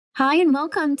Hi, and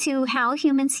welcome to How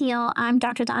Humans Heal. I'm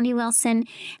Dr. Donnie Wilson,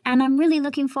 and I'm really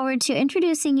looking forward to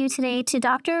introducing you today to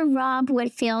Dr. Rob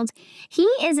Whitfield. He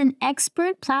is an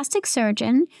expert plastic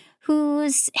surgeon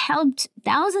who's helped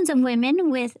thousands of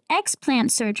women with explant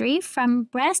surgery from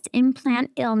breast implant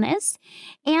illness,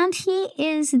 and he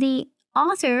is the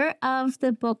author of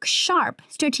the book Sharp,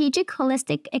 Strategic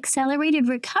Holistic Accelerated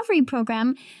Recovery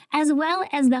Program, as well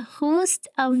as the host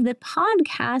of the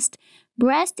podcast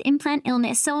breast implant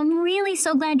illness. So I'm really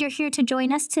so glad you're here to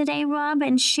join us today, Rob,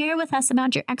 and share with us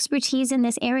about your expertise in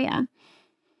this area.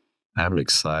 I'm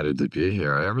excited to be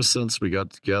here. Ever since we got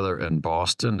together in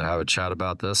Boston to have a chat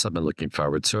about this, I've been looking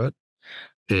forward to it.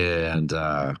 And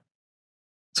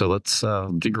so let's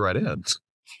dig right in.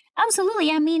 Absolutely.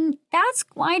 I mean, that's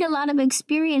quite a lot of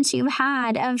experience you've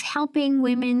had of helping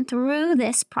women through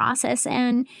this process.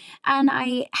 And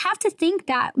I have to think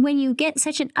that when you get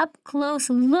such an up close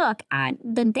look at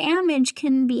the damage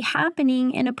can be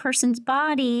happening in a person's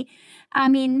body, I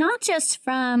mean, not just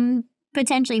from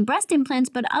potentially breast implants,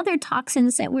 but other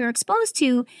toxins that we're exposed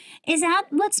to. Is that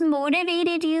what's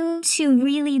motivated you to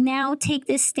really now take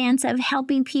this stance of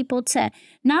helping people to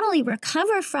not only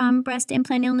recover from breast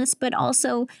implant illness, but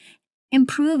also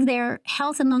improve their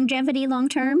health and longevity long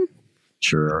term?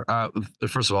 Sure.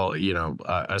 First of all,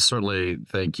 I certainly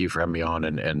thank you for having me on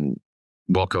and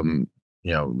welcome,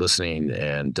 listening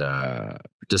and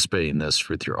participating in this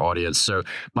with your audience. So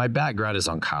my background is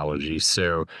oncology.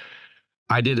 So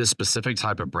I did a specific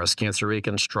type of breast cancer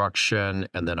reconstruction,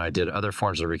 and then I did other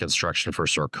forms of reconstruction for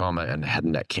sarcoma and head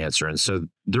and neck cancer. And so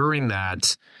during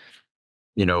that,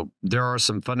 there are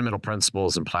some fundamental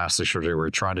principles in plastic surgery where we're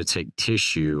trying to take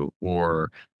tissue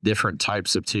or different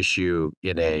types of tissue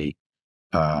in a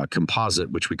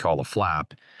composite, which we call a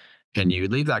flap, and you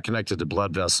leave that connected to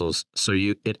blood vessels. So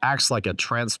it acts like a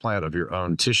transplant of your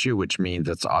own tissue, which means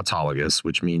it's autologous,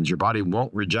 which means your body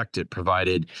won't reject it,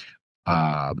 provided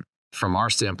from our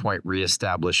standpoint,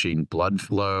 reestablishing blood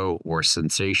flow or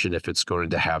sensation if it's going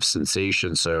to have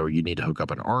sensation. So you need to hook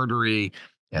up an artery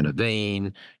and a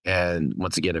vein. And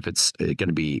once again, if it's going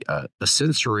to be a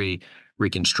sensory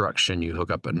reconstruction, you hook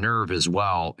up a nerve as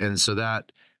well. And so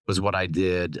that was what I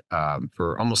did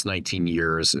for almost 19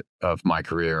 years of my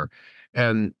career.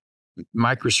 And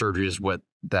microsurgery is what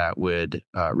that would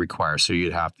require. So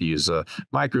you'd have to use a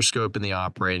microscope in the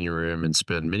operating room and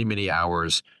spend many, many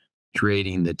hours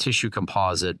creating the tissue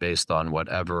composite based on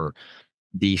whatever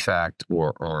defect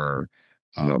or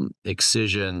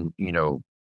excision,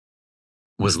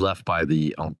 was left by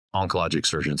the oncologic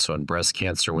surgeon. So in breast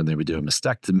cancer, when they would do a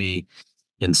mastectomy,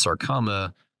 in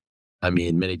sarcoma, I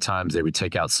mean, many times they would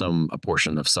take out a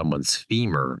portion of someone's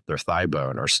femur, their thigh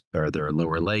bone, or their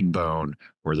lower leg bone,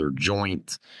 or their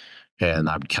joint, and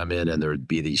I would come in and there would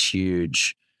be these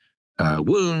huge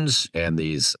wounds and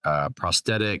these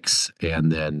prosthetics,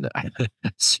 and then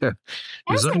so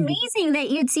That's amazing that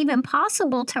it's even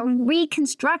possible to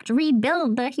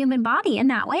rebuild the human body in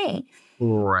that way.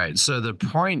 right. So the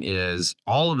point is,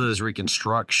 all of those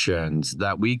reconstructions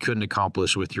that we couldn't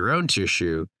accomplish with your own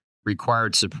tissue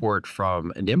required support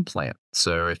from an implant.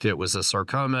 So if it was a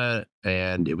sarcoma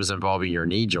and it was involving your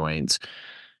knee joints,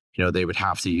 they would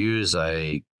have to use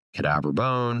a cadaver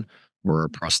bone or a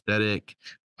prosthetic.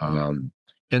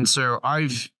 And so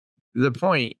the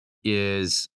point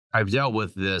is, I've dealt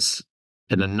with this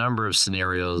in a number of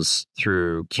scenarios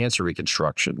through cancer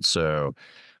reconstruction. So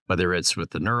whether it's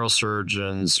with the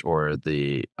neurosurgeons or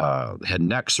the head and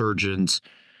neck surgeons,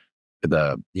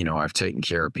 I've taken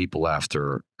care of people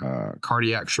after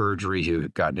cardiac surgery who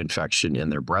got an infection in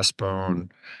their breastbone.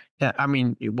 Yeah, I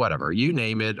mean, whatever, you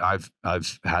name it, I've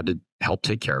had to help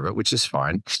take care of it, which is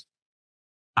fine.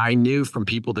 I knew from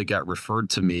people that got referred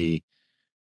to me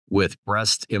with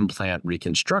breast implant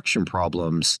reconstruction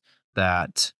problems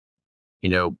that,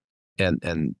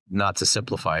 and not to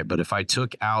simplify it, but if I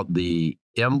took out the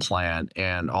implant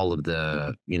and all of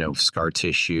the, scar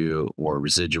tissue or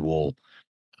residual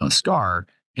scar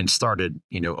and started,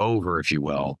 over, if you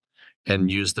will,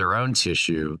 and used their own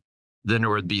tissue, then there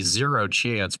would be zero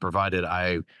chance, provided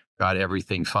I got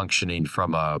everything functioning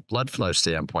from a blood flow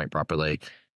standpoint properly,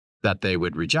 that they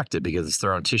would reject it because it's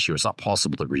their own tissue. It's not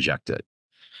possible to reject it.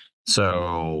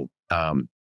 So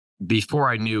before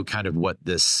I knew kind of what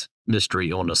this mystery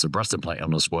illness of breast implant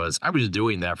illness was, I was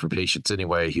doing that for patients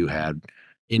anyway who had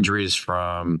injuries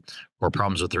from or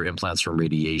problems with their implants from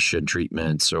radiation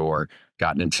treatments, or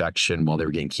got an infection while they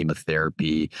were getting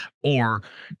chemotherapy, or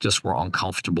just were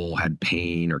uncomfortable, had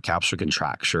pain or capsular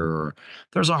contracture.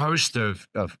 There's a host of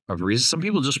reasons. Some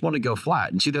people just want to go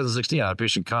flat. In 2016, I had a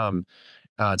patient come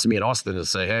to me in Austin to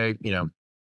say, hey,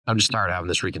 I'm just tired of having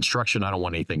this reconstruction. I don't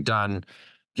want anything done.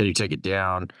 Can you take it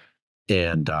down?"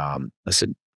 And I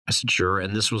said, sure.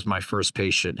 And this was my first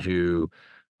patient who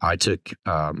I took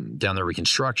down the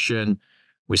reconstruction.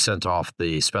 We sent off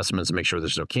the specimens to make sure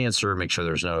there's no cancer, make sure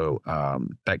there's no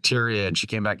bacteria. And she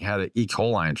came back and had an E.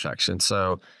 coli infection.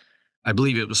 So I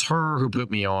believe it was her who put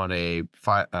me on a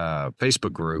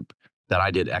Facebook group that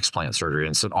I did explant surgery.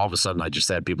 And so all of a sudden, I just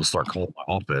had people start calling my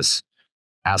office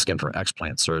asking for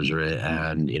explant surgery.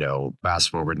 And, fast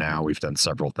forward now, we've done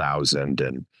several thousand.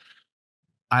 And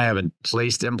I haven't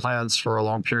placed implants for a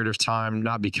long period of time,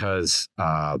 not because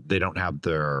they don't have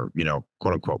their,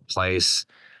 quote unquote place,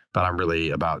 but I'm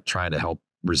really about trying to help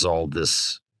resolve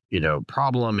this,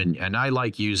 problem. And I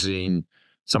like using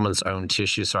someone's own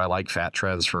tissue. So I like fat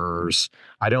transfers.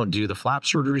 I don't do the flap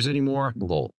surgeries anymore.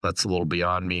 That's a little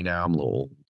beyond me now. I'm a little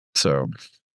old. So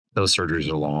those surgeries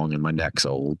are long and my neck's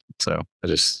old. So I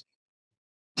just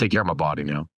take care of my body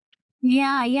now.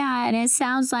 Yeah, yeah. And it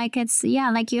sounds like it's,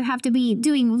 yeah, like you have to be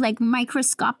doing like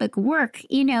microscopic work,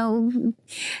 sewing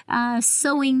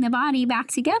the body back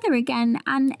together again.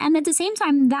 And at the same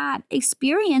time, that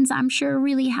experience, I'm sure,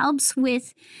 really helps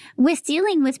with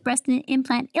dealing with breast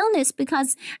implant illness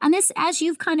because, and this, as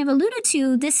you've kind of alluded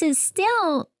to, this is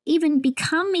still even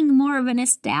becoming more of an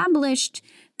established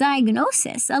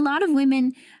diagnosis. A lot of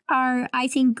women are, I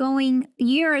think, going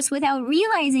years without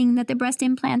realizing that the breast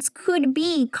implants could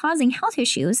be causing health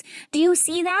issues. Do you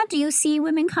see that? Do you see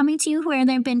women coming to you where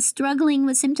they've been struggling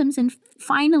with symptoms and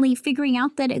finally figuring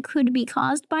out that it could be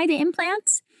caused by the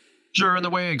implants? Sure. And the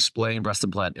way I explain breast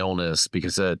implant illness,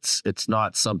 because it's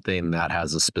not something that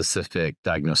has a specific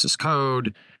diagnosis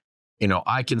code.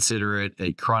 I consider it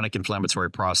a chronic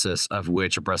inflammatory process of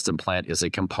which a breast implant is a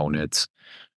component.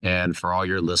 And for all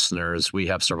your listeners, we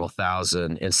have several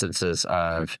thousand instances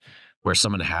of where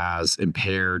someone has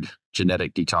impaired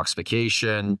genetic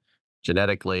detoxification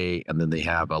genetically, and then they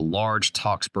have a large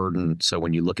tox burden. So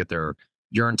when you look at their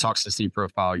urine toxicity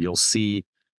profile, you'll see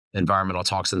environmental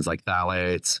toxins like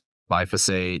phthalates,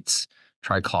 glyphosates,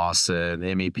 triclosan,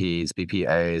 MEPs,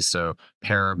 BPAs, so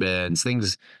parabens,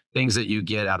 things that you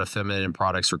get out of feminine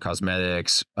products or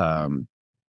cosmetics. And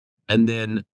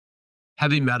then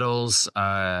heavy metals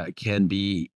can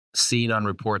be seen on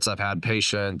reports. I've had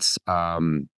patients,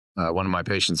 one of my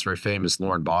patients, very famous,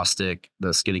 Lauren Bostic,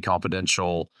 the Skinny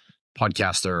Confidential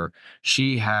podcaster,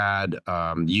 she had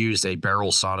used a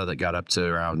barrel sauna that got up to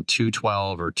around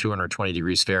 212 or 220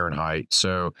 degrees Fahrenheit.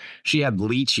 So she had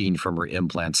leaching from her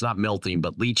implants, not melting,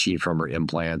 but leaching from her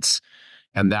implants.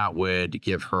 And that would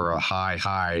give her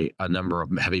a number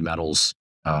of heavy metals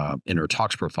in her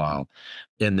tox profile.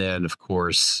 And then, of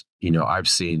course, I've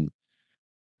seen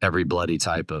every bloody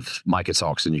type of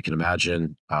mycotoxin you can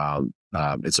imagine.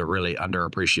 It's a really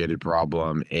underappreciated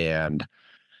problem. And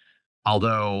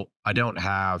although I don't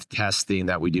have testing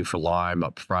that we do for Lyme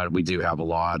up front, we do have a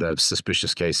lot of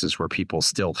suspicious cases where people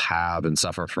still have and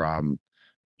suffer from,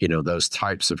 those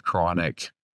types of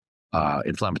chronic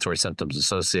inflammatory symptoms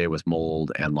associated with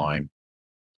mold and Lyme.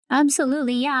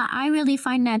 Absolutely. Yeah. I really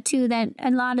find that too, that a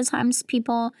lot of times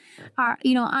people are,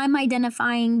 I'm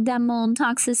identifying the mold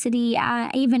toxicity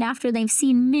even after they've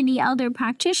seen many other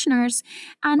practitioners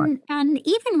Right. and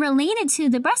even related to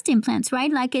the breast implants,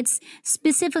 right? Like it's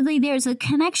specifically, there's a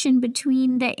connection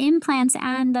between the implants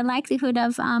and the likelihood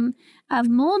of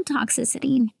mold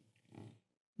toxicity.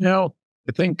 I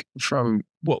think from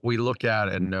what we look at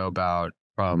and know about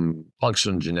from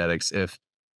functional genetics, if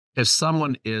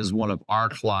someone is one of our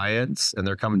clients and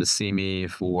they're coming to see me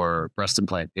for breast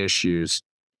implant issues,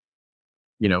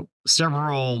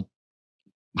 several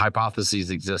hypotheses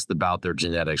exist about their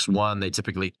genetics. One, they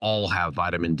typically all have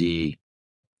vitamin D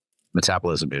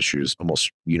metabolism issues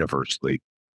almost universally.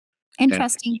 And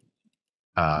Interesting.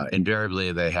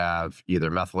 invariably, they have either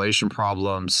methylation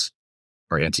problems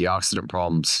or antioxidant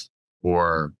problems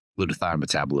or glutathione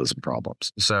metabolism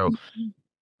problems. So,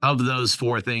 of those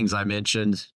four things I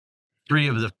mentioned, three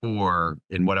of the four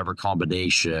in whatever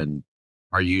combination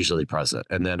are usually present.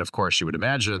 And then, of course, you would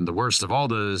imagine the worst of all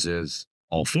those is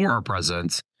all four are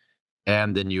present.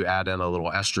 And then you add in a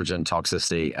little estrogen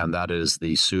toxicity, and that is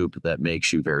the soup that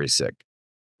makes you very sick.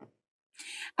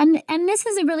 And this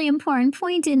is a really important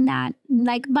point in that,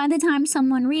 like, by the time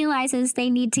someone realizes they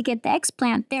need to get the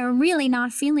explant, they're really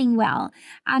not feeling well.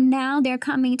 And now they're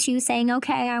coming to you saying,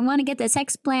 okay, I want to get this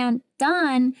explant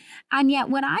done. And yet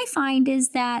what I find is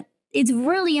that it's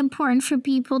really important for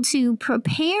people to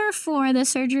prepare for the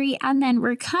surgery and then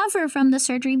recover from the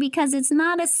surgery, because it's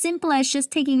not as simple as just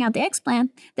taking out the explant,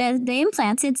 the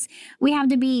implants. We have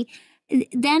to be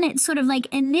then it sort of like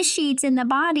initiates in the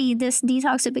body this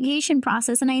detoxification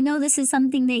process. And I know this is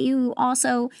something that you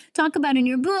also talk about in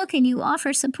your book and you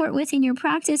offer support with in your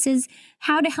practice, is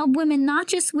how to help women, not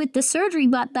just with the surgery,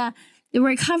 but the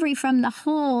recovery from the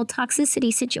whole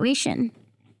toxicity situation.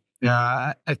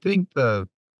 Yeah, I think the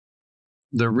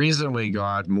reason we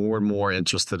got more and more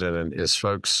interested in it is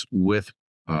folks with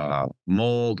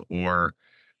mold or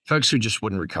folks who just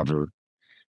wouldn't recover,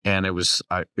 and it was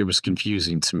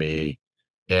confusing to me.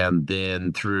 And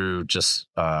then through just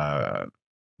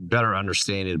better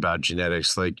understanding about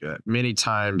genetics, like many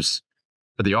times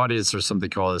for the audience, there's something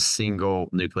called a single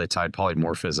nucleotide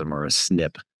polymorphism or a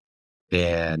SNP,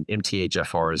 and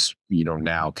MTHFR is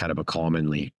now kind of a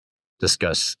commonly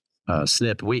discussed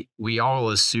SNP. We all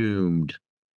assumed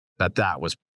that that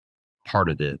was part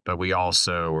of it, but we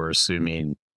also were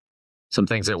assuming some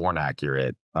things that weren't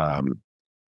accurate. And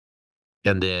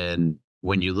then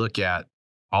when you look at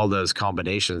all those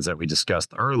combinations that we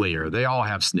discussed earlier, they all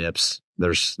have SNPs.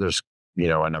 There's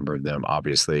a number of them,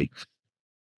 obviously.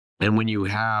 And when you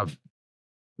have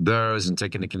those and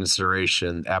take into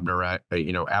consideration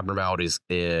abnormalities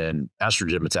in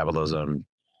estrogen metabolism,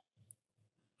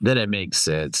 then it makes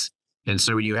sense. And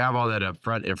so when you have all that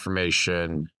upfront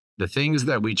information, the things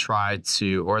that we try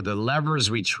to, or the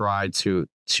levers we try to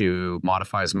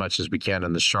modify as much as we can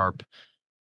in the SHARP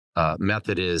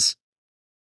method is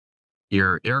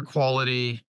your air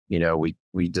quality.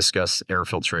 We discuss air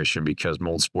filtration because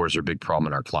mold spores are a big problem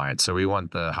in our clients. So we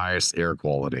want the highest air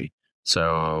quality.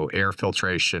 So air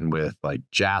filtration with like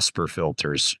Jasper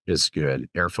filters is good.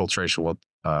 Air filtration with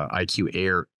IQ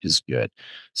Air is good.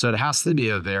 So it has to be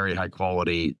a very high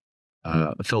quality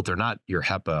filter, not your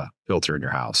HEPA filter in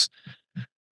your house.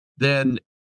 Then,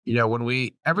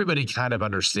 everybody kind of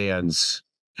understands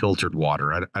filtered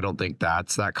water. I don't think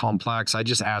that's that complex. I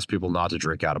just ask people not to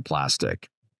drink out of plastic,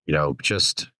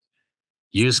 just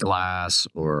use glass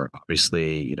or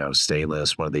obviously,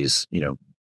 stainless, one of these,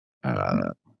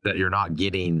 that you're not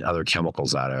getting other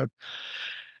chemicals out of.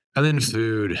 And then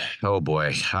food. Oh boy,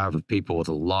 I have people with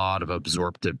a lot of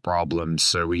absorptive problems.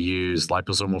 So we use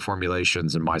liposomal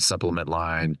formulations in my supplement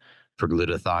line for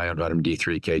glutathione, vitamin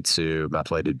D3, K2,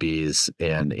 methylated Bs,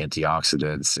 and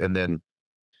antioxidants. And then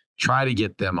try to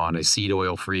get them on a seed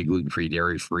oil free, gluten free,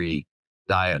 dairy free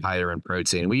diet, higher in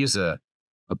protein. We use a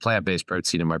plant based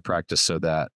protein in my practice so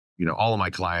that, all of my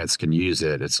clients can use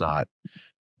it. It's not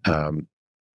going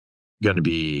to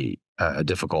be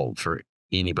difficult for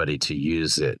anybody to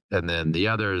use it. And then the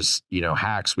others,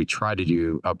 hacks we try to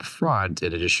do up front,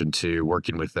 in addition to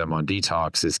working with them on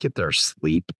detox, is get their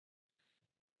sleep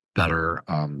better.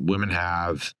 Women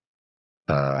have,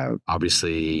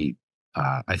 obviously,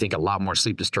 I think a lot more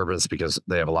sleep disturbance because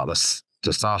they have a lot less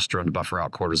testosterone to buffer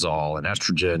out cortisol and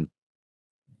estrogen,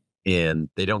 and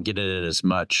they don't get in as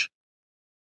much.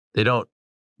 They don't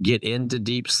get into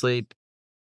deep sleep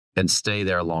and stay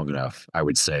there long enough, I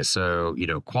would say. So,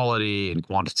 quality and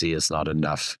quantity is not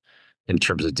enough in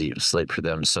terms of deep sleep for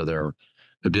them. So their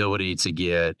ability to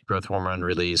get growth hormone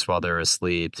release while they're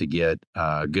asleep, to get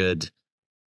good,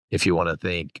 if you want to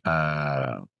think,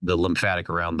 the lymphatic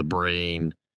around the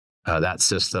brain, that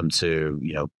system to,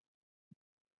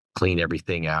 clean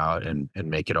everything out and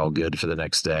make it all good for the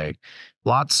next day.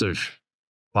 Lots of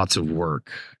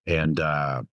work, and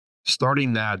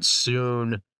starting that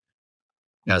soon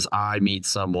as I meet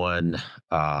someone,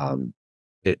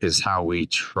 is how we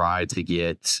try to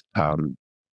get,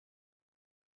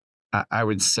 I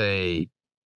would say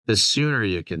the sooner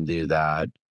you can do that,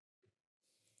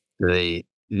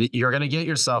 you're going to get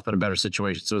yourself in a better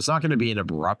situation. So it's not going to be an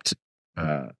abrupt,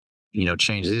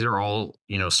 change. These are all,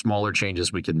 smaller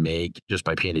changes we can make just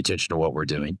by paying attention to what we're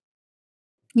doing.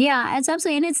 Yeah, it's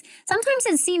absolutely. And it's sometimes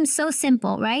it seems so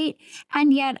simple, right?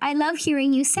 And yet I love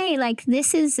hearing you say, like,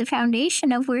 this is the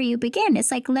foundation of where you begin.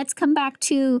 It's like, let's come back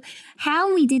to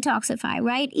how we detoxify,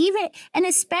 right? Even, and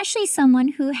especially someone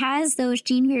who has those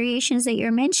gene variations that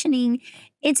you're mentioning,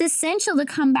 it's essential to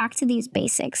come back to these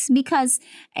basics because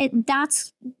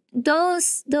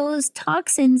those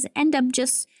toxins end up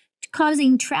just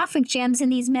causing traffic jams in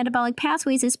these metabolic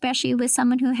pathways, especially with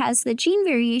someone who has the gene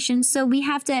variation. So we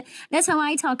have to, that's how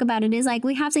I talk about it, is like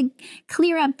we have to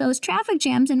clear up those traffic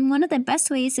jams. And one of the best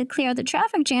ways to clear the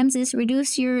traffic jams is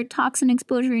reduce your toxin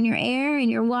exposure in your air, in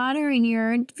your water, in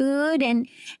your food, and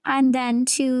then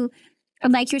to,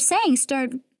 like you're saying,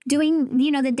 start doing,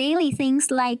 the daily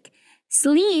things like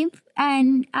sleep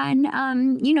and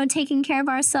taking care of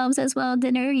ourselves as well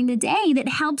during the day, that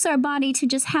helps our body to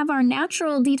just have our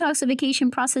natural detoxification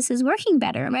processes working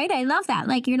better, right? I love that.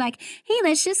 Like, you're like, hey,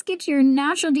 let's just get your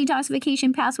natural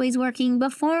detoxification pathways working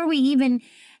before we even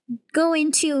go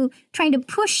into trying to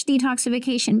push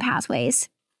detoxification pathways?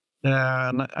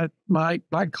 And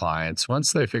my clients,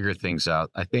 once they figure things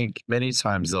out, I think many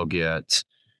times they'll get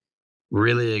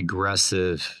really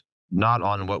aggressive, not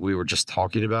on what we were just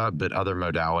talking about, but other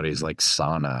modalities like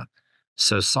sauna.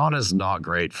 So sauna is not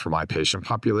great for my patient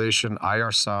population. IR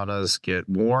saunas get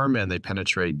warm and they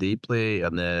penetrate deeply,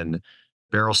 and then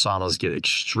barrel saunas get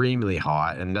extremely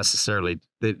hot and necessarily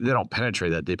they don't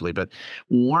penetrate that deeply. But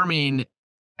warming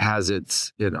has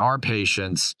its in our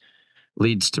patients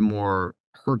leads to more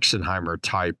Herxenheimer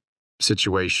type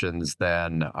situations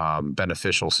than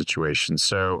beneficial situations.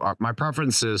 So my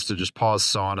preference is to just pause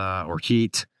sauna or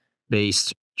heat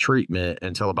based treatment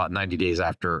until about 90 days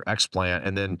after explant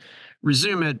and then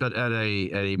resume it, but at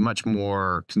a much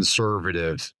more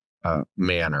conservative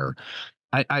manner.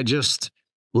 I just,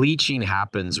 leaching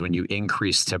happens when you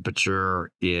increase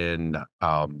temperature in,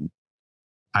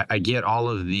 I get all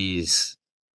of these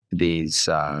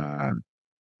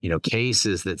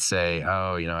cases that say,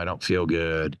 oh, I don't feel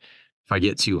good. If I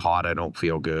get too hot, I don't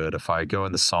feel good. If I go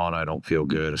in the sauna, I don't feel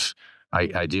good. If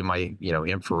I do my,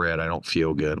 infrared, I don't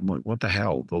feel good. I'm like, what the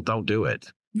hell? Well, don't do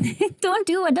it. Don't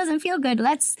do what doesn't feel good.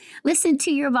 Let's listen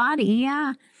to your body.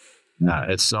 Yeah. No,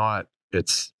 it's not,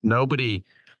 it's nobody.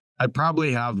 I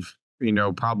probably have,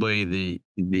 probably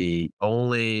the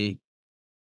only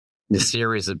the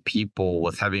series of people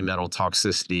with heavy metal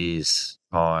toxicities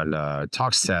on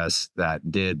tox tests that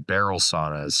did barrel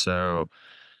saunas. So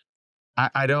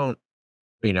I don't,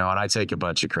 and I take a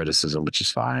bunch of criticism, which is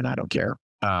fine. I don't care.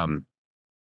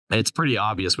 It's pretty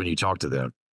obvious when you talk to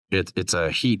them. It's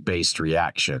a heat based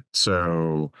reaction.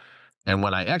 So, and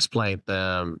when I explain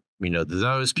them,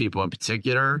 those people in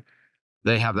particular,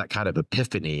 they have that kind of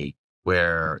epiphany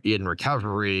where in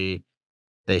recovery,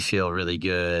 they feel really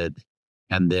good.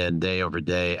 And then day over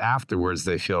day afterwards,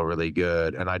 they feel really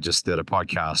good. And I just did a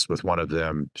podcast with one of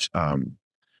them.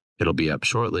 It'll be up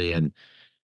shortly. And,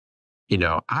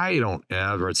 I don't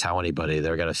ever tell anybody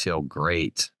they're going to feel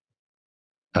great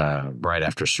right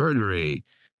after surgery.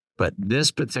 But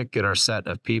this particular set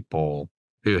of people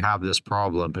who have this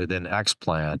problem, who then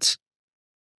explant,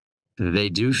 they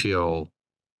do feel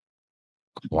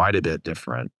quite a bit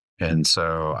different. And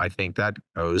so I think that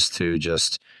goes to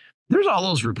just, there's all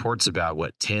those reports about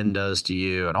what tin does to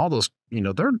you and all those,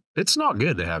 it's not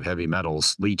good to have heavy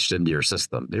metals leached into your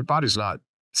system. Your body's not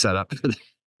set up for that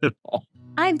at all.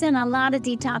 I've done a lot of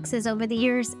detoxes over the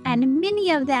years, and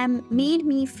many of them made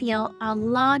me feel a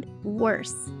lot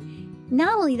worse.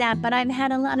 Not only that, but I've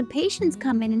had a lot of patients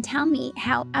come in and tell me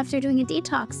how after doing a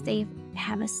detox, they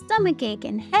have a stomach ache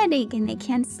and headache and they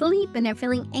can't sleep and they're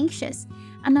feeling anxious.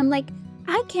 And I'm like,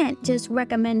 I can't just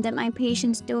recommend that my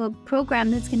patients do a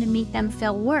program that's going to make them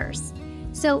feel worse.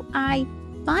 So I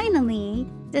finally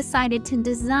decided to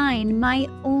design my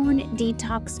own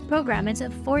detox program. It's a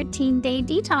 14-day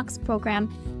detox program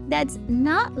that's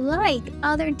not like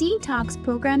other detox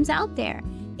programs out there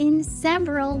in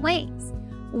several ways.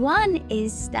 One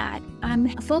is that I'm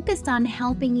focused on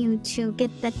helping you to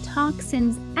get the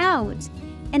toxins out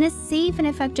in a safe and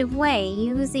effective way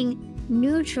using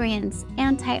nutrients,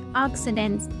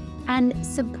 antioxidants, and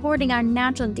supporting our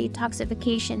natural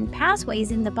detoxification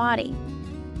pathways in the body.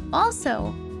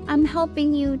 Also, I'm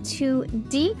helping you to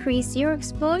decrease your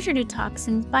exposure to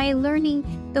toxins by learning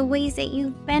the ways that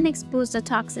you've been exposed to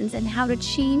toxins and how to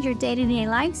change your day-to-day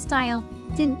lifestyle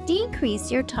to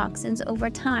decrease your toxins over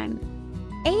time.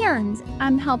 And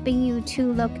I'm helping you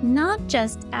to look not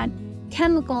just at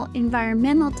chemical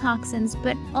environmental toxins,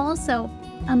 but also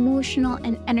emotional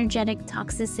and energetic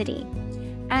toxicity.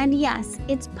 And yes,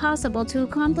 it's possible to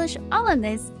accomplish all of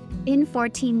this in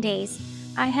 14 days.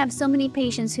 I have so many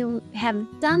patients who have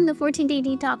done the 14-day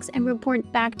detox and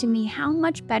report back to me how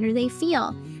much better they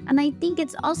feel. And I think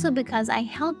it's also because I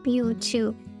help you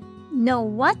to know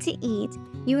what to eat.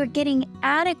 You are getting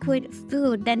adequate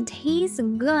food that tastes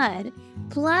good,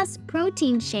 plus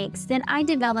protein shakes that I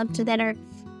developed that are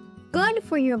good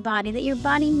for your body, that your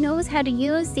body knows how to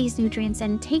use these nutrients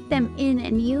and take them in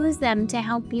and use them to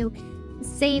help you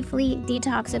safely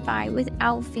detoxify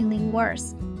without feeling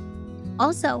worse.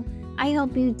 Also, I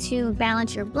help you to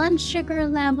balance your blood sugar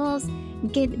levels,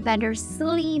 get better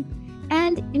sleep,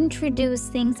 and introduce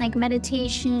things like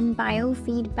meditation,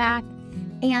 biofeedback,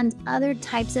 and other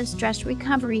types of stress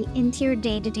recovery into your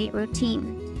day-to-day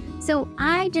routine. So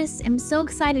I just am so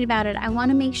excited about it. I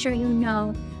want to make sure you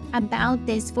know about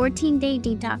this 14-day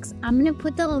detox. I'm going to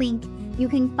put the link. You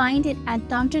can find it at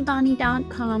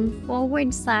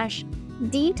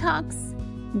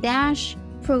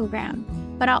drdani.com/detox-program.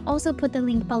 But I'll also put the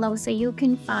link below so you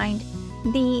can find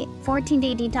the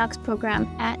 14-day detox program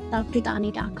at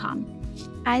drdani.com.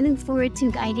 I look forward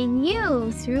to guiding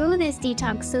you through this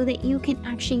detox so that you can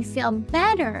actually feel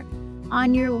better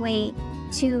on your way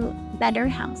to better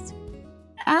health.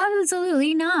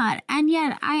 Absolutely not. And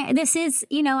yet, this is,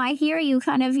 I hear you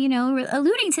kind of,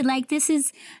 alluding to like this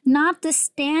is not the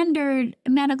standard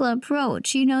medical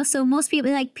approach, So most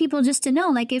people, like people just to know,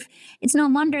 like if it's no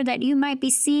wonder that you might be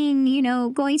seeing,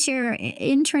 going to your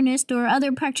internist or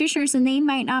other practitioners and they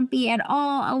might not be at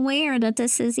all aware that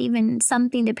this is even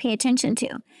something to pay attention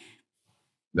to.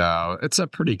 No, it's a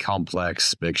pretty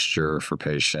complex mixture for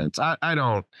patients. I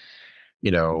don't, you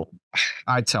know,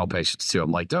 I tell patients too,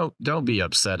 I'm like, don't be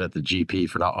upset at the GP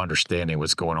for not understanding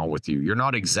what's going on with you. You're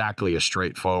not exactly a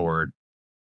straightforward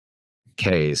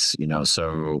case,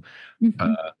 So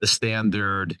Mhm. the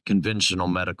standard conventional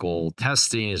medical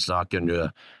testing is not going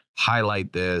to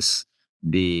highlight this.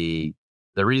 The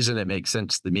the reason it makes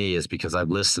sense to me is because I've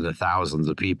listened to thousands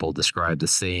of people describe the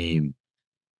same,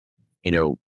 you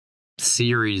know,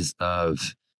 series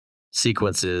of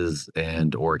sequences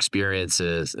and or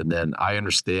experiences, and then I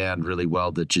understand really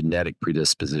well the genetic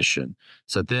predisposition.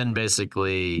 So then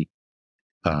basically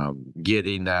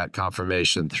getting that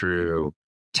confirmation through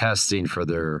testing for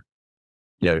their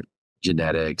you know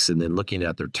genetics, and then looking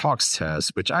at their tox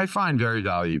test, which I find very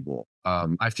valuable.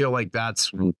 I feel like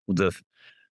that's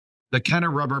the kind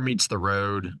of rubber meets the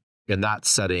road in that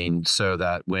setting, so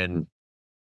that when,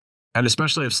 and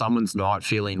especially if someone's not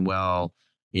feeling well,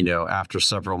 after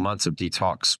several months of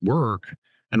detox work,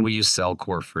 and we use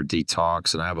Cellcore for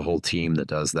detox, and I have a whole team that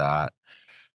does that.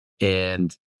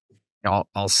 And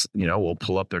we'll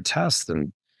pull up their test,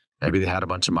 and maybe they had a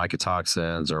bunch of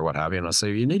mycotoxins or what have you. And I'll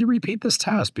say, you need to repeat this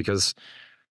test because,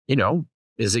 you know,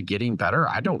 is it getting better?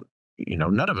 I don't,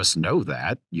 none of us know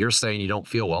that. You're saying you don't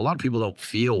feel well. A lot of people don't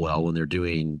feel well when they're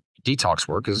doing detox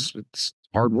work because it's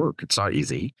hard work. It's not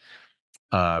easy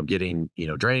getting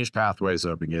drainage pathways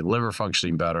open, getting liver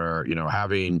functioning better,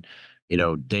 having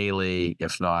daily,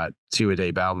 if not 2 a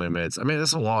day bowel movements. I mean,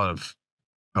 that's a lot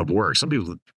of work. Some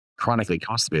people chronically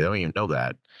constipated, they don't even know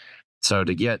that. So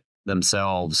to get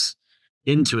themselves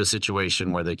into a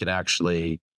situation where they can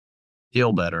actually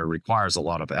feel better requires a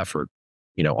lot of effort,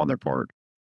 on their part.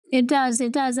 It does.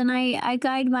 And I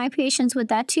guide my patients with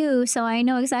that too. So I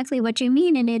know exactly what you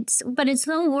mean. And but it's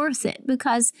so worth it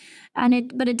because,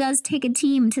 but it does take a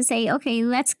team to say, okay,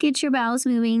 let's get your bowels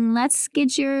moving. Let's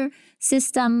get your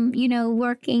system,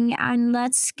 working, and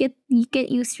let's get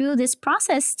you through this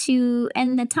process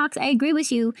and the I agree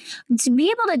with you, to be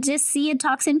able to just see a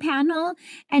toxin panel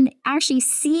and actually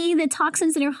see the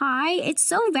toxins that are high. It's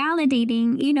so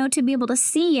validating, to be able to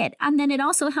see it. And then it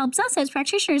also helps us as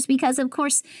practitioners because of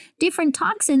course, different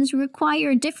toxins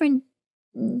require different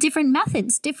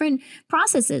methods, different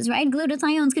processes, right?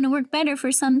 Glutathione is going to work better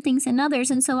for some things than others.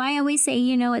 And so I always say,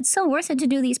 it's so worth it to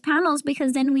do these panels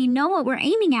because then we know what we're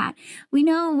aiming at. We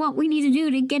know what we need to do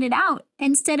to get it out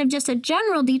instead of just a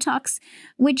general detox,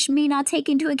 which may not take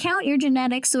into account your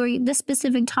genetics or the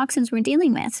specific toxins we're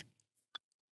dealing with.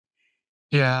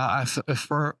 Yeah,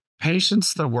 for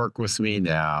patients that work with me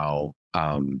now,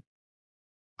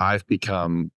 I've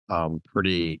become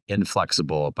pretty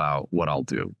inflexible about what I'll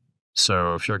do.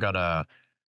 So if you're gonna,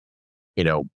 you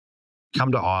know,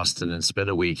 come to Austin and spend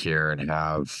a week here and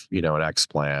have, an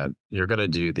explant, you're gonna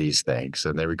do these things,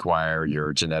 and they require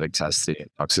your genetic testing,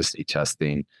 toxicity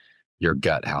testing, your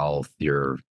gut health,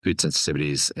 your food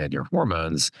sensitivities, and your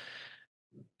hormones.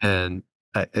 And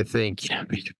I think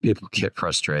people get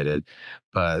frustrated,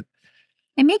 but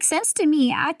It makes sense to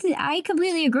me. I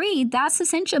completely agree. That's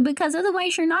essential because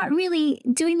otherwise you're not really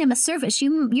doing them a service.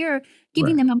 You're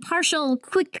giving right. them a partial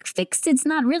quick fix. It's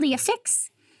not really a fix.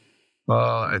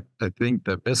 Well, I think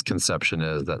the misconception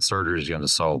is that surgery is going to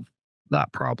solve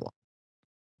that problem.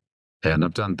 And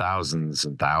I've done thousands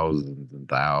and thousands and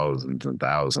thousands and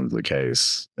thousands of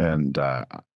cases. And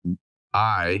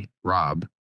I, Rob,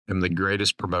 am the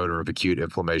greatest promoter of acute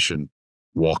inflammation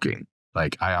walking.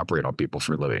 Like I operate on people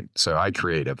for a living. So I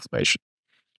create inflammation.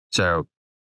 So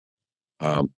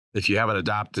if you haven't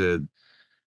adopted,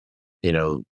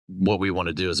 what we want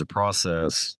to do as a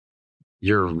process,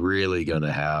 you're really going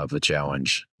to have a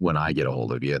challenge when I get a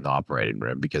hold of you in the operating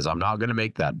room because I'm not going to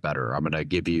make that better. I'm going to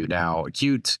give you now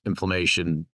acute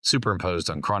inflammation superimposed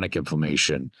on chronic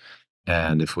inflammation.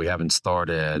 And if we haven't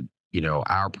started,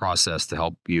 our process to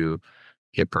help you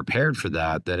get prepared for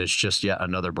that, then it's just yet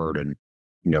another burden,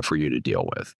 for you to deal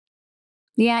with.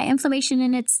 Yeah, inflammation,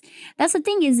 and that's the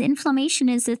thing is inflammation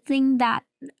is the thing that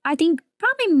I think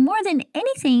probably more than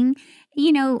anything,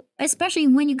 especially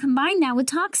when you combine that with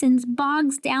toxins,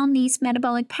 bogs down these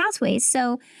metabolic pathways.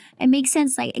 So it makes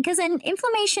sense, like, because an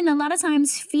inflammation a lot of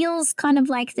times feels kind of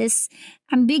like this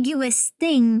ambiguous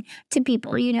thing to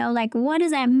people, like, what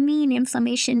does that mean,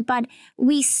 inflammation? But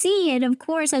we see it, of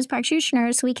course, as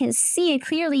practitioners. We can see it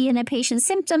clearly in a patient's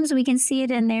symptoms. We can see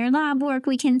it in their lab work.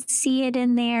 We can see it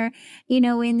in their,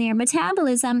 in their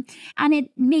metabolism. And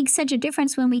it makes such a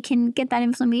difference when we can get that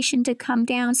inflammation to come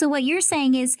down. So what you're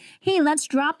saying is, hey, let's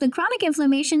drop the chronic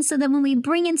inflammation so that when we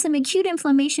bring in some acute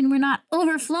inflammation, we're not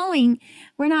overflowing.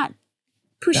 We're not Yeah.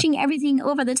 pushing everything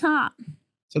over the top.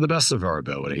 To the best of our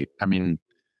ability. I mean,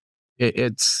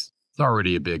 it's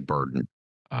already a big burden.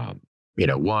 Um,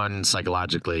 one,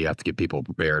 psychologically, you have to get people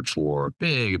prepared for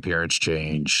big appearance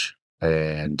change,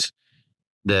 and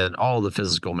then all the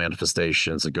physical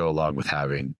manifestations that go along with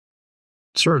having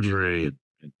surgery.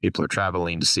 People are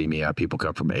traveling to see me. People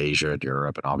come from Asia and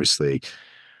Europe, and obviously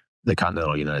the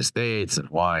continental United States and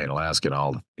Hawaii and Alaska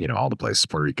and all the places,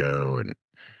 Puerto Rico and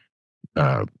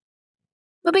uh,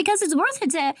 But because it's worth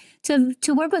it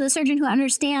to work with a surgeon who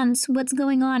understands what's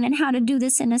going on and how to do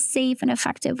this in a safe and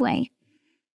effective way.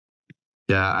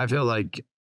 yeah, I feel like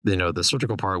the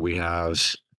surgical part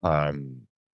um,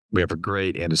 we have a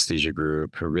great anesthesia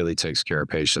group who really takes care of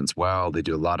patients well. They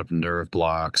do a lot of nerve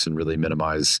blocks and really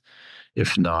minimize,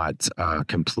 if not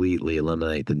completely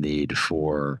eliminate the need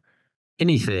for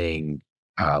anything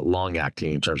long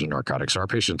acting in terms of narcotics. Our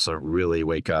patients don't really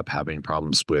wake up having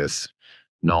problems with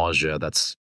nausea.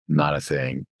 That's not a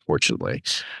thing, fortunately.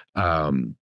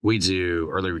 We do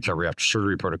early recovery after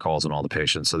surgery protocols on all the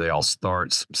patients. So they all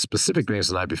start specific things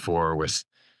the night before with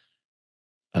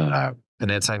an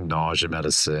anti-nausea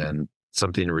medicine,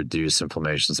 something to reduce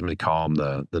inflammation, something to calm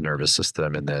the nervous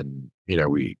system. And then,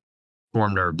 we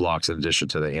form nerve blocks in addition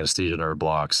to the anesthesia nerve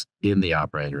blocks in the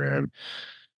operating room.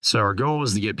 So our goal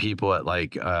is to get people at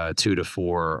like 2 to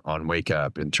 4 on wake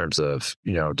up in terms of,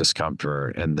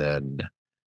 discomfort. And then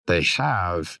they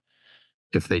have,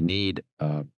 if they need,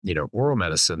 oral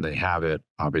medicine, they have it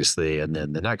obviously. And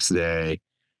then the next day,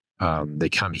 they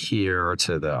come here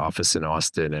to the office in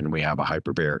Austin, and we have a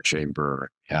hyperbaric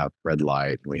chamber, we have red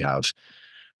light, we have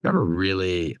a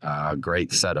really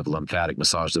great set of lymphatic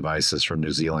massage devices from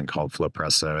New Zealand called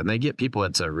Flowpresso, and they get people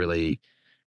into really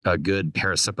a good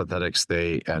parasympathetic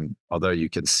state. And although you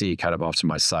can see kind of off to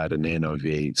my side a nano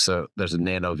V, so there's a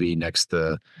nano V next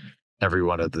to every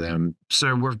one of them.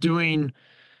 So we're doing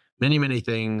many, many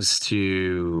things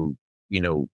to,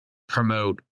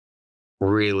 promote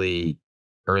really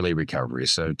early recovery.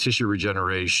 So tissue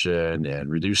regeneration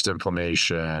and reduced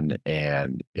inflammation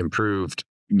and improved,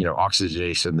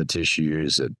 oxygenation in the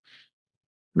tissues and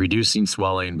reducing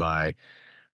swelling by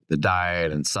the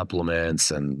diet and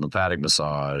supplements and lymphatic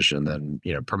massage, and then,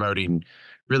 promoting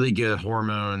really good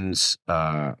hormone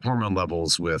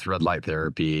levels with red light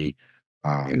therapy.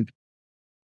 Um,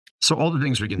 so all the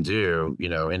things we can do,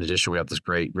 in addition, we have this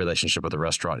great relationship with a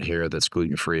restaurant here that's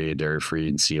gluten-free, dairy-free,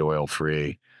 and seed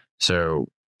oil-free. So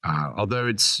although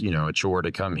it's, a chore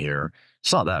to come here,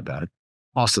 it's not that bad.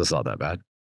 Austin's not that bad.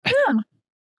 Yeah.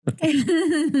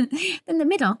 In the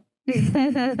middle.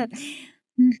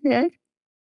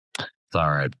 It's all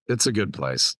right. It's a good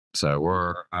place. So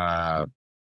we're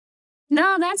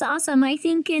No, that's awesome. I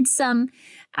think it's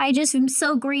I just am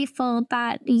so grateful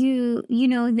that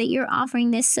that you're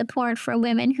offering this support for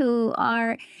women who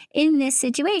are in this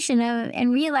situation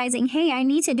and realizing, hey, I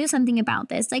need to do something about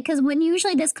this. Like, because when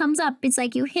usually this comes up, it's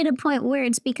like you hit a point where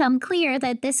it's become clear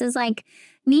that this is like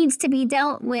needs to be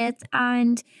dealt with.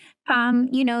 And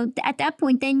at that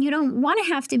point, then you don't want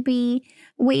to have to be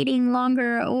waiting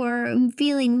longer or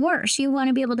feeling worse. You want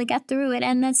to be able to get through it.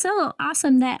 And that's so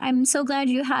awesome that I'm so glad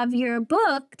you have your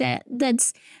book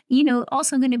that's,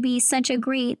 also going to be such a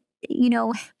great,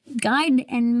 guide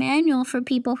and manual for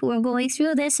people who are going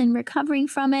through this and recovering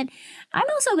from it. I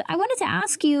wanted to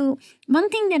ask you one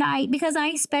thing because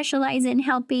I specialize in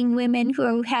helping women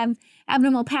who have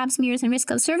abnormal pap smears and risk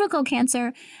of cervical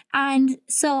cancer. And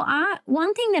so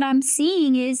one thing that I'm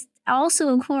seeing is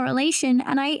also a correlation.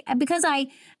 And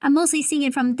I'm mostly seeing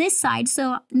it from this side.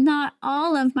 So not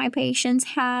all of my patients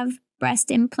have breast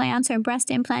implants or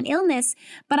breast implant illness,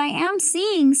 but I am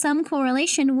seeing some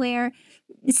correlation where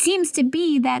it seems to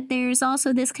be that there's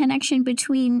also this connection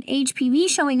between HPV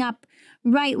showing up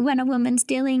right when a woman's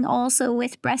dealing also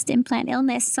with breast implant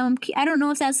illness. So I don't know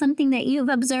if that's something that you've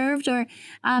observed or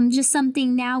just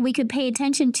something now we could pay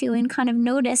attention to and kind of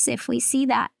notice if we see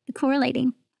that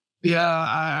correlating. Yeah,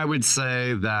 I would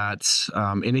say that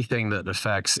anything that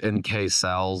affects NK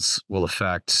cells will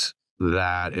affect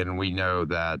that. And we know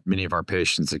that many of our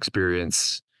patients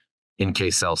experience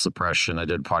NK cell suppression. I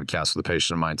did a podcast with a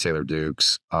patient of mine, Taylor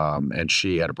Dukes, and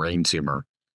she had a brain tumor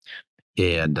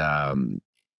and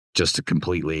just a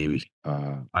completely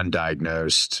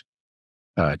undiagnosed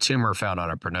tumor found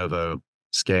on a Pronovo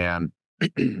scan.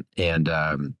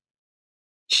 And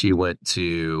she went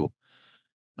to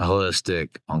a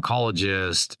holistic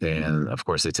oncologist, and of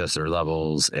course, they tested her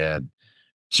levels. And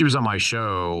she was on my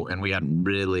show, and we hadn't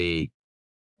really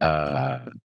uh,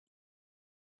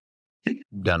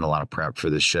 done a lot of prep for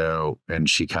the show. And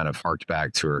she kind of harked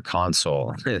back to her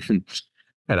console, and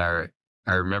I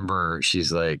remember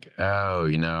she's like, "Oh,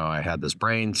 I had this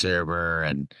brain tumor,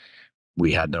 and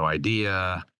we had no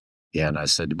idea." And I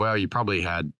said, "Well, you probably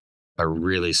had a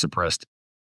really suppressed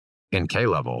NK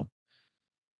level."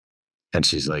 And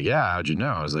she's like, "Yeah, how'd you know?"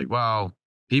 I was like, "Well,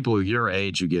 people your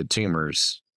age who get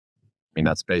tumors, I mean,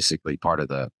 that's basically part of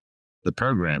the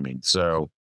programming." So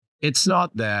it's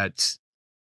not that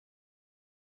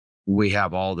we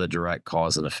have all the direct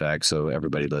cause and effect. So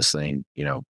everybody listening,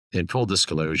 in full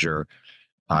disclosure,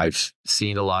 I've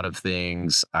seen a lot of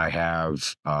things. I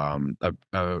have a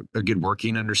good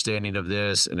working understanding of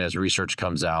this. And as research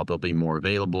comes out, there'll be more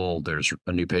available. There's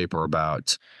a new paper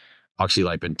about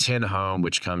oxylipin 10 home,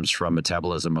 which comes from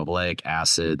metabolism of oleic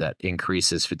acid that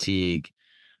increases fatigue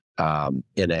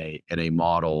in a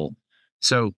model.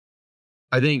 So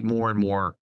I think more and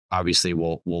more, obviously,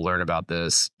 we'll learn about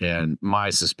this. And my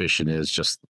suspicion is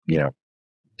just,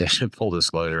 full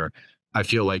disclosure, I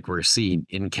feel like we're seeing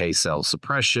NK cell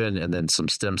suppression and then some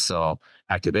stem cell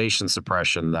activation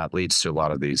suppression that leads to a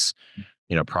lot of these,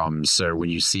 problems. So when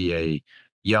you see a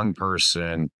young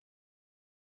person,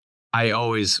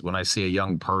 when I see a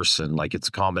young person, like it's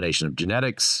a combination of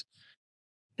genetics,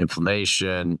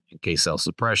 inflammation, NK cell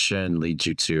suppression leads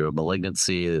you to a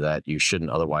malignancy that you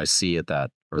shouldn't otherwise see at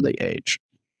that early age.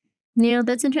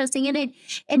 That's interesting. And it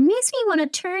makes me want to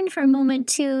turn for a moment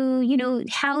to,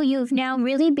 how you've now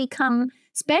really become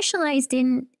specialized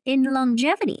in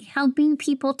longevity, helping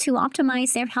people to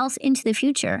optimize their health into the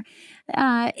future.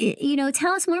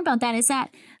 Tell us more about that. Is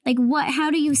that like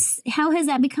how has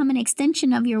that become an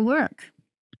extension of your work?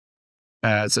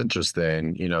 It's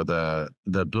interesting.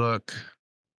 The book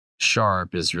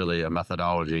Sharp is really a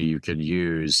methodology you can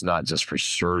use not just for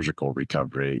surgical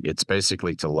recovery. It's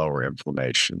basically to lower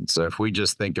inflammation. So if we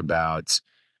just think about,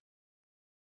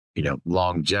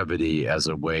 longevity as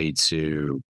a way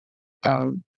to,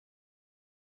 um,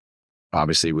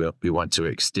 obviously we want to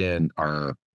extend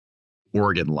our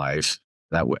organ life.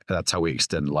 That's how we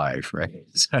extend life, right?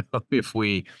 So if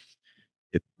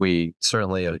we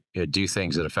certainly do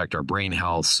things that affect our brain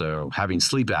health, so having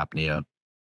sleep apnea,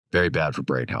 very bad for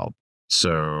brain health.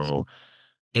 So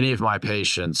any of my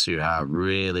patients who have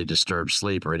really disturbed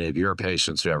sleep, or any of your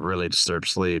patients who have really disturbed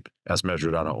sleep, as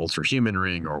measured on an ultra human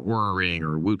ring or Oura ring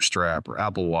or Whoop strap or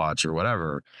Apple Watch or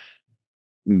whatever,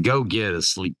 go get a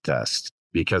sleep test.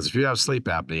 Because if you have sleep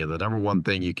apnea, the number one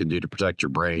thing you can do to protect your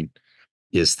brain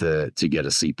is to get a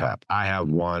CPAP. I have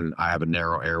one. I have a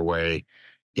narrow airway,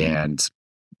 and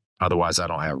otherwise I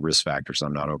don't have risk factors.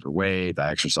 I'm not overweight.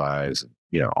 I exercise.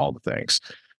 All the things.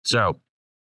 So,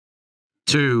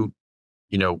 two,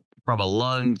 from a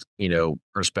lung,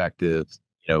 perspective,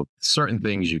 certain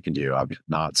things you can do.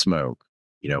 Not smoke.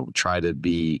 Try to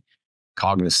be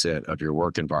cognizant of your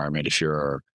work environment. If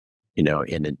you're, in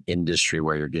an industry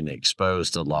where you're getting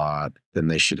exposed a lot, then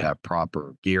they should have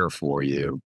proper gear for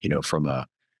you, from a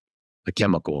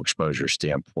chemical exposure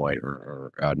standpoint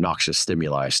or a noxious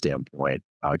stimuli standpoint,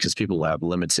 because people who have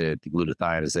limited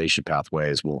glutathionization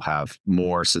pathways will have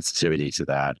more sensitivity to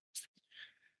that.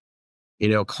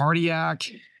 Cardiac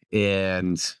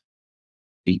and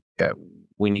the,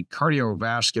 when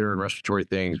cardiovascular and respiratory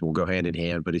things will go hand in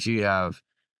hand. But if you have,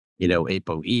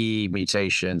 ApoE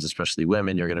mutations, especially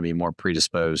women, you're going to be more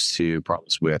predisposed to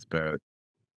problems with both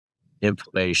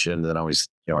inflammation. Then always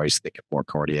think of more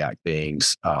cardiac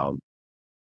things.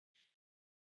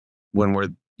 When we're,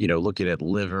 looking at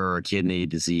liver or kidney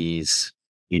disease,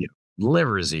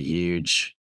 liver is a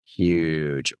huge,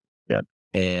 huge, yeah,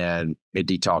 and it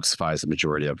detoxifies the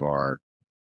majority of our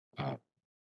uh,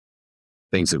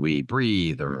 things that we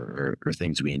breathe or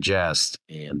things we ingest.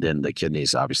 And then the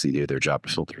kidneys obviously do their job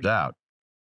to filter it out.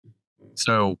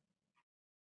 So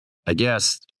I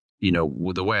guess,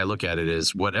 the way I look at it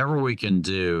is whatever we can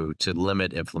do to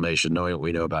limit inflammation, knowing what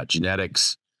we know about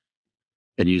genetics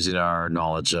and using our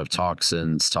knowledge of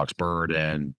toxins, tox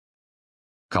burden,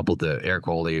 coupled to air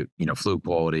quality, food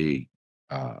quality,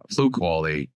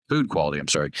 I'm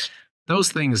sorry.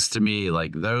 Those things to me,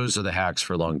 like those are the hacks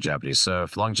for longevity. So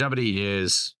if longevity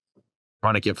is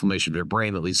chronic inflammation of your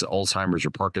brain that leads to Alzheimer's or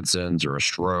Parkinson's or a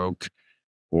stroke,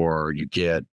 or you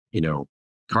get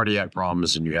cardiac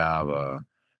problems and you have a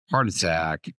heart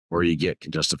attack, or you get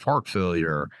congestive heart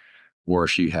failure, or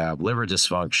if you have liver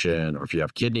dysfunction, or if you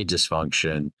have kidney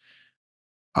dysfunction,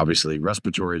 obviously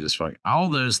respiratory dysfunction, all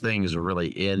those things are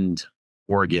really end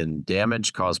organ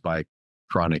damage caused by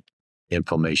chronic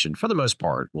inflammation for the most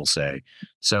part, we'll say.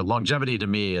 So longevity to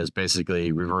me is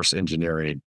basically reverse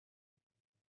engineering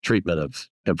treatment of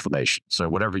inflammation. So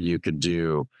whatever you can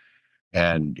do,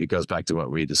 and it goes back to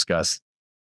what we discussed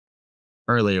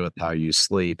earlier with how you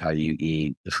sleep, how you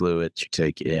eat, the fluids you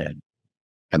take in,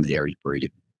 and the air you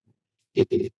breathe.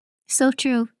 So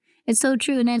true. It's so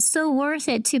true. And it's so worth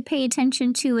it to pay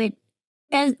attention to it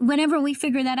as whenever we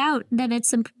figure that out, that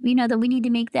it's, that we need to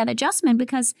make that adjustment,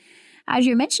 because as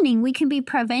you're mentioning, we can be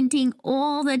preventing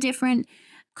all the different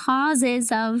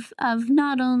causes of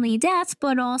not only death,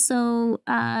 but also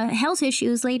health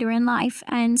issues later in life.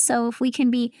 And so if we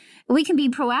can be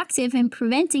proactive in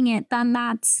preventing it, then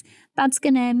that's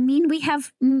going to mean we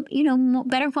have,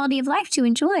 better quality of life to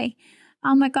enjoy.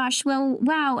 Oh my gosh. Well,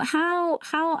 wow.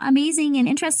 How amazing and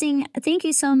interesting. Thank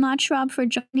you so much, Rob, for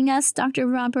joining us. Dr.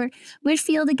 Robert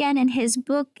Whitfield again, in his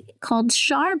book called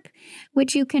Sharp,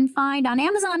 which you can find on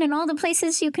Amazon and all the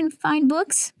places you can find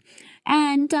books.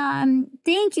 And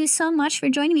thank you so much for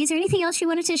joining me. Is there anything else you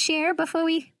wanted to share before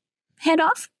we head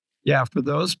off? Yeah, for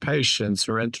those patients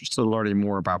who are interested in learning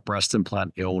more about breast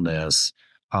implant illness,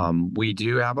 we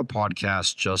do have a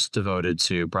podcast just devoted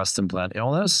to breast implant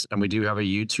illness, and we do have a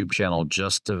YouTube channel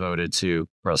just devoted to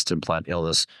breast implant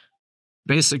illness.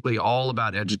 Basically, all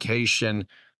about education,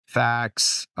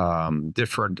 facts,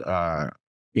 different,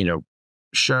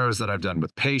 shows that I've done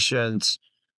with patients,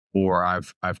 or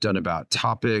I've done about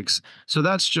topics. So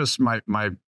that's just my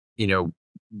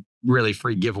really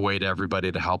free giveaway to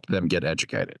everybody to help them get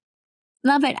educated.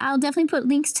 Love it. I'll definitely put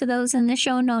links to those in the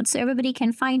show notes so everybody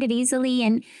can find it easily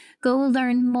and go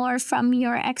learn more from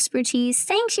your expertise.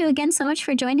 Thank you again so much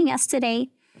for joining us today.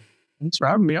 Thanks for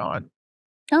having me on.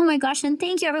 Oh my gosh. And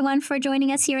thank you everyone for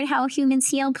joining us here at How Humans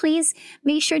Heal. Please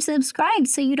make sure to subscribe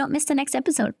so you don't miss the next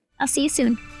episode. I'll see you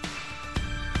soon.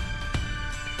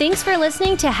 Thanks for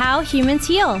listening to How Humans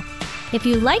Heal. If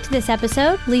you liked this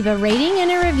episode, leave a rating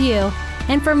and a review.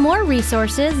 And for more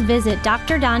resources, visit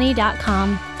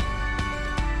drdonnie.com.